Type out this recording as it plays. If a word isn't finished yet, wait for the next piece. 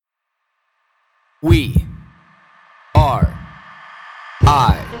We are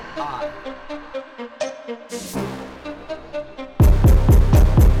I.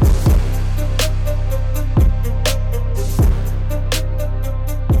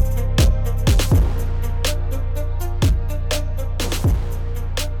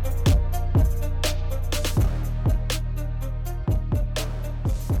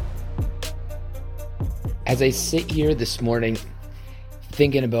 As I sit here this morning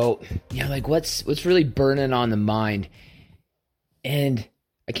thinking about, what's really burning on the mind, and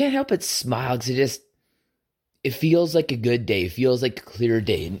I can't help but smile because it feels like a good day. It feels like a clear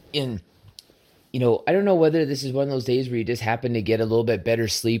day. And I don't know whether this is one of those days where you just happen to get a little bit better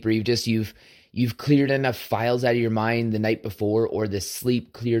sleep, or you've cleared enough files out of your mind the night before, or the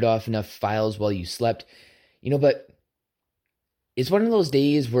sleep cleared off enough files while you slept. But it's one of those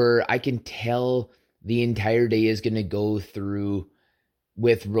days where I can tell the entire day is going to go through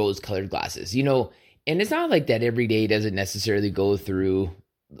with rose-colored glasses, and it's not like that every day doesn't necessarily go through,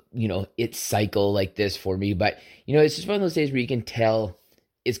 its cycle like this for me, but, it's just one of those days where you can tell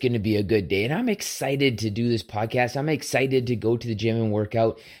it's going to be a good day. And I'm excited to do this podcast. I'm excited to go to the gym and work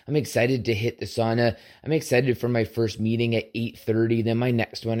out. I'm excited to hit the sauna. I'm excited for my first meeting at 8:30, then my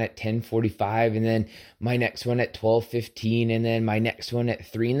next one at 10:45, and then my next one at 12:15, and then my next one at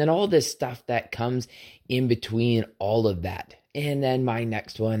 3, and then all this stuff that comes in between all of that. And then my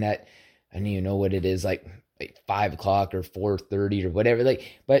next one at, I don't even know what it is, like 5 o'clock or 4:30 or whatever.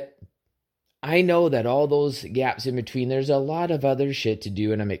 But I know that all those gaps in between, there's a lot of other shit to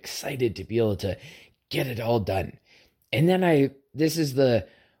do, and I'm excited to be able to get it all done. And then this is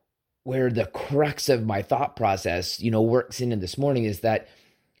where the crux of my thought process, works into this morning, is that,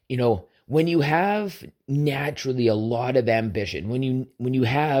 when you have naturally a lot of ambition, when you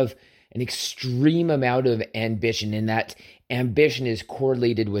have an extreme amount of ambition, and that ambition is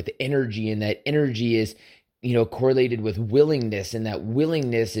correlated with energy, and that energy is correlated with willingness, and that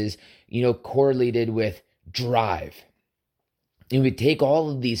willingness is, correlated with drive. And we take all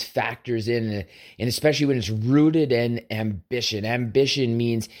of these factors in, and especially when it's rooted in ambition. Ambition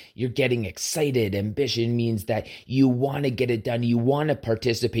means you're getting excited. Ambition means that you want to get it done. You want to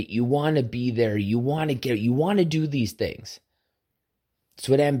participate. You want to be there. You want to do these things.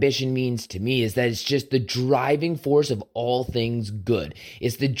 So what ambition means to me is that it's just the driving force of all things good.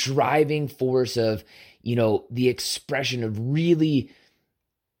 It's the driving force of, the expression of really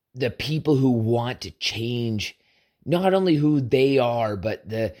the people who want to change not only who they are, but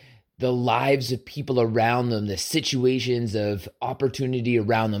the lives of people around them, the situations of opportunity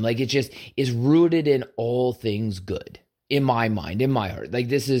around them. It just is rooted in all things good, in my mind, in my heart.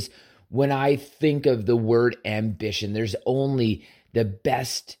 This is, when I think of the word ambition, there's only the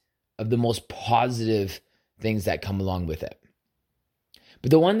best of the most positive things that come along with it. But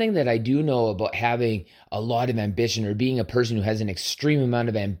the one thing that I do know about having a lot of ambition, or being a person who has an extreme amount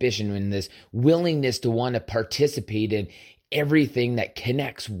of ambition, and this willingness to want to participate in everything that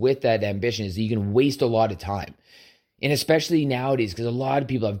connects with that ambition, is that you can waste a lot of time. And especially nowadays, because a lot of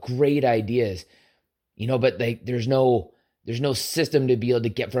people have great ideas, but there's no system to be able to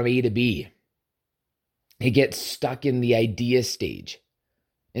get from A to B. It gets stuck in the idea stage.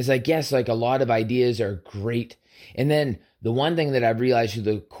 It's yes, a lot of ideas are great. And then the one thing that I've realized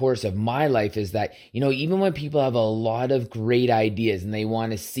through the course of my life is that, even when people have a lot of great ideas and they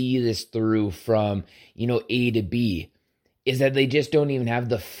want to see this through from, A to B, is that they just don't even have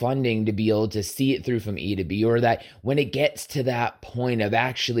the funding to be able to see it through from A to B. Or that when it gets to that point of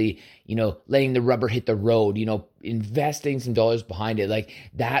actually, letting the rubber hit the road, investing some dollars behind it,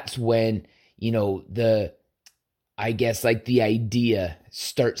 that's when, the idea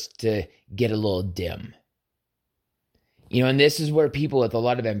starts to get a little dim. And this is where people with a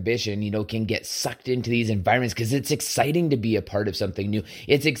lot of ambition, can get sucked into these environments, because it's exciting to be a part of something new.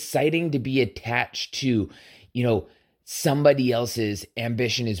 It's exciting to be attached to, somebody else's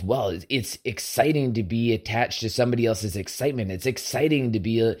ambition as well. It's exciting to be attached to somebody else's excitement. It's exciting to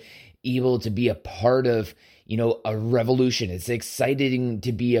be able to be a part of, a revolution. It's exciting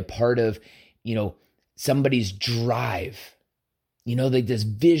to be a part of, somebody's drive. This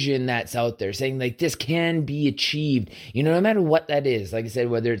vision that's out there saying this can be achieved, no matter what that is. Like I said,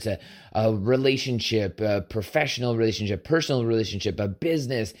 whether it's a relationship, a professional relationship, personal relationship, a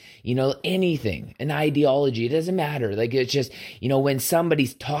business, anything, an ideology, it doesn't matter. It's just, when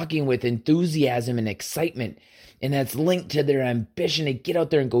somebody's talking with enthusiasm and excitement, and that's linked to their ambition to get out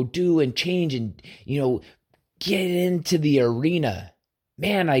there and go do and change and, get into the arena,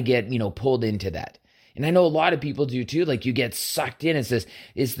 man, I get, pulled into that. And I know a lot of people do too. Like you get sucked in.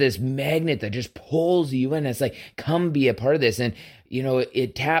 It's this magnet that just pulls you in. It's like, come be a part of this. And,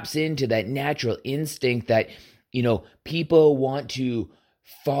 it taps into that natural instinct that, people want to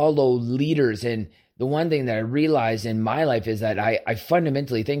follow leaders. And the one thing that I realized in my life is that I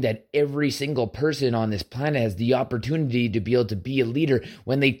fundamentally think that every single person on this planet has the opportunity to be able to be a leader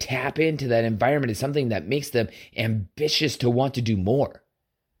when they tap into that environment. It's something that makes them ambitious to want to do more.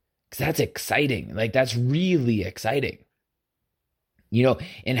 Because that's exciting. Like, that's really exciting.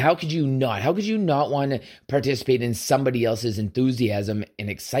 And how could you not want to participate in somebody else's enthusiasm and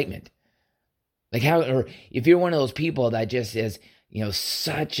excitement? Like or if you're one of those people that just is,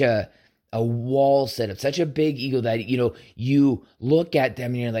 such a wall set up, such a big ego that, you look at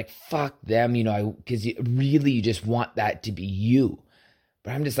them and you're like, fuck them, because you just want that to be you.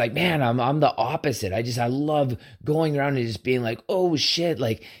 But I'm just like, man, I'm the opposite. I love going around and just being like, oh shit,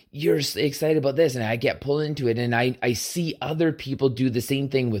 like you're excited about this. And I get pulled into it. And I see other people do the same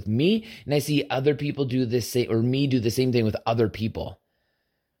thing with me. And I see other people do the same, or me do the same thing with other people.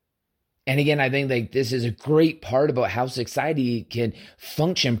 And again, I think like this is a great part about how society can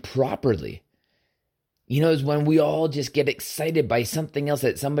function properly. Is when we all just get excited by something else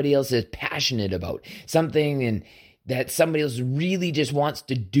that somebody else is passionate about, something and that somebody else really just wants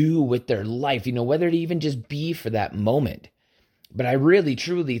to do with their life, whether it even just be for that moment. But I really,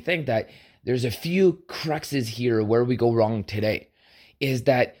 truly think that there's a few cruxes here where we go wrong today. Is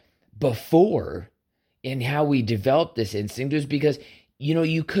that before, in how we developed this instinct, was because,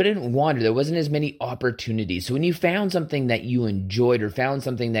 you couldn't wander. There wasn't as many opportunities. So when you found something that you enjoyed, or found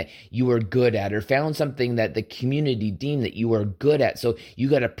something that you were good at, or found something that the community deemed that you were good at, so you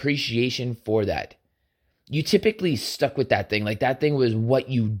got appreciation for that, you typically stuck with that thing. Like that thing was what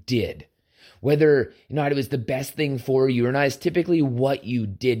you did. Whether or not it was the best thing for you or not, it's typically what you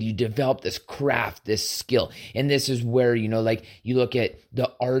did. You developed this craft, this skill. And this is where, like you look at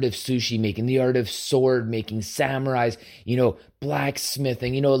the art of sushi making, the art of sword making, samurais,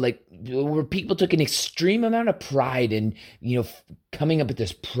 blacksmithing, like where people took an extreme amount of pride in, coming up with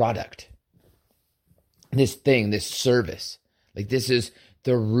this product, this thing, this service. Like this is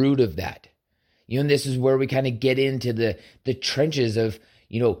the root of that. And this is where we kind of get into the trenches of,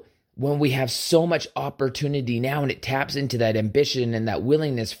 when we have so much opportunity now, and it taps into that ambition and that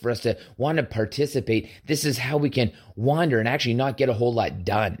willingness for us to want to participate. This is how we can wander and actually not get a whole lot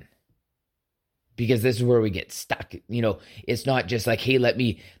done. Because this is where we get stuck. It's not just like, hey, let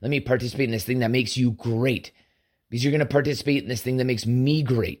me participate in this thing that makes you great. Because you're going to participate in this thing that makes me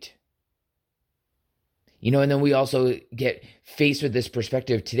great. And then we also get faced with this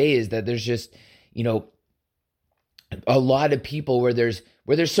perspective today is that there's just, a lot of people where there's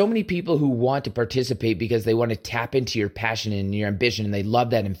so many people who want to participate because they want to tap into your passion and your ambition, and they love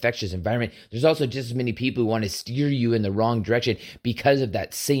that infectious environment. There's also just as many people who want to steer you in the wrong direction because of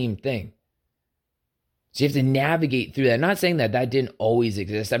that same thing. So you have to navigate through that. I'm not saying that didn't always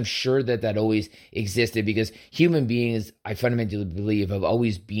exist. I'm sure that always existed, because human beings, I fundamentally believe, have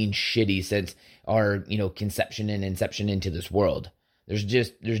always been shitty since our, conception and inception into this world.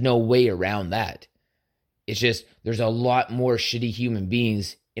 There's no way around that. It's just, there's a lot more shitty human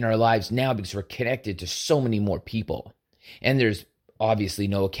beings in our lives now because we're connected to so many more people. And there's obviously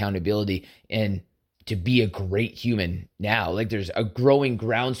no accountability and to be a great human now. Like there's a growing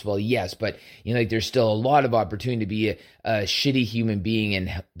groundswell, yes, but there's still a lot of opportunity to be a shitty human being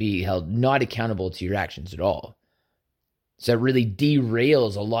and be held not accountable to your actions at all. So it really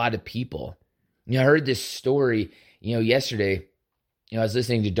derails a lot of people. I heard this story, yesterday. I was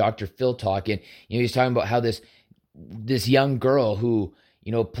listening to Dr. Phil talk, and he was talking about how this young girl who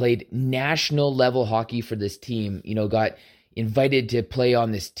played national level hockey for this team, got invited to play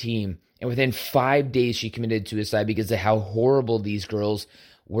on this team, and within 5 days she committed suicide because of how horrible these girls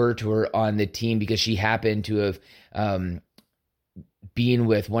were to her on the team, because she happened to have been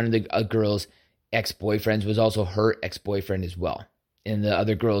with one of the girls' ex-boyfriends, was also her ex-boyfriend as well, and the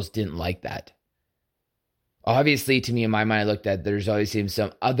other girls didn't like that. Obviously, to me, in my mind, I looked at there's obviously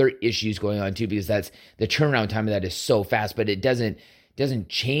some other issues going on too, because that's the turnaround time of that is so fast, but it doesn't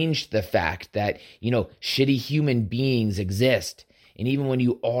change the fact that, shitty human beings exist. And even when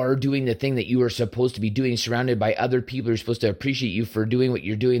you are doing the thing that you are supposed to be doing, surrounded by other people who are supposed to appreciate you for doing what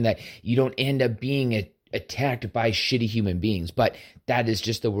you're doing, that you don't end up being attacked by shitty human beings. But that is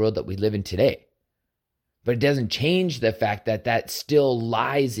just the world that we live in today. But it doesn't change the fact that still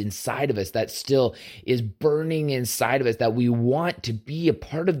lies inside of us, that still is burning inside of us, that we want to be a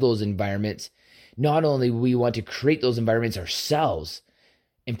part of those environments. Not only we want to create those environments ourselves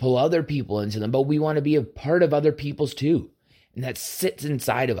and pull other people into them, but we want to be a part of other people's too. And that sits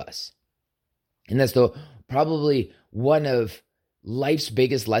inside of us. And that's probably one of life's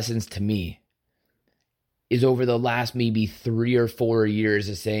biggest lessons to me is over the last maybe 3 or 4 years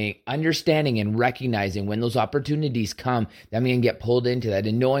of saying, understanding and recognizing when those opportunities come that I'm going to get pulled into that,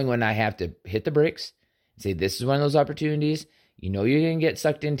 and knowing when I have to hit the brakes and say, this is one of those opportunities. You know, you're going to get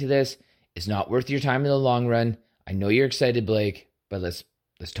sucked into this. It's not worth your time in the long run. I know you're excited, Blake, but let's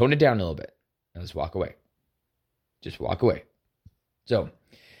tone it down a little bit. And let's walk away. Just walk away. So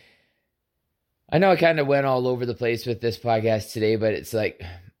I know I kind of went all over the place with this podcast today, but it's like,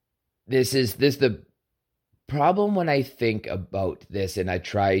 this the problem when I think about this and I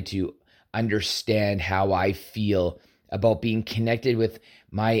try to understand how I feel about being connected with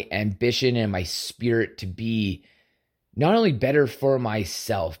my ambition and my spirit to be not only better for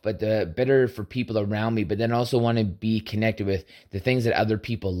myself, but better for people around me, but then also want to be connected with the things that other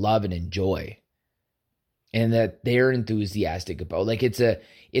people love and enjoy and that they're enthusiastic about. Like it's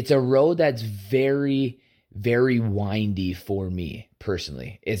a road that's very, very windy for me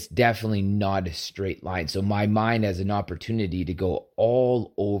personally. It's definitely not a straight line. So my mind has an opportunity to go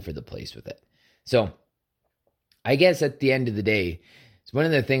all over the place with it. So I guess at the end of the day, it's one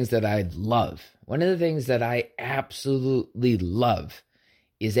of the things that I love. One of the things that I absolutely love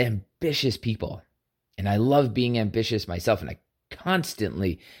is ambitious people. And I love being ambitious myself. And I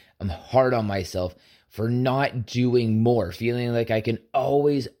constantly am hard on myself for not doing more, feeling like I can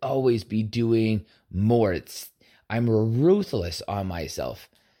always be doing more. I'm ruthless on myself.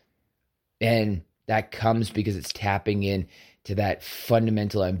 And that comes because it's tapping in to that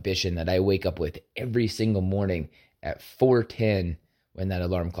fundamental ambition that I wake up with every single morning at 4:10 when that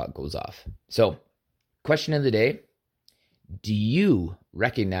alarm clock goes off. So, question of the day, do you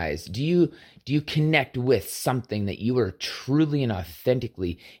recognize, do you connect with something that you are truly and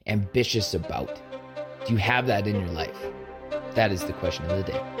authentically ambitious about? Do you have that in your life? That is the question of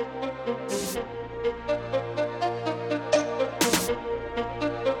the day.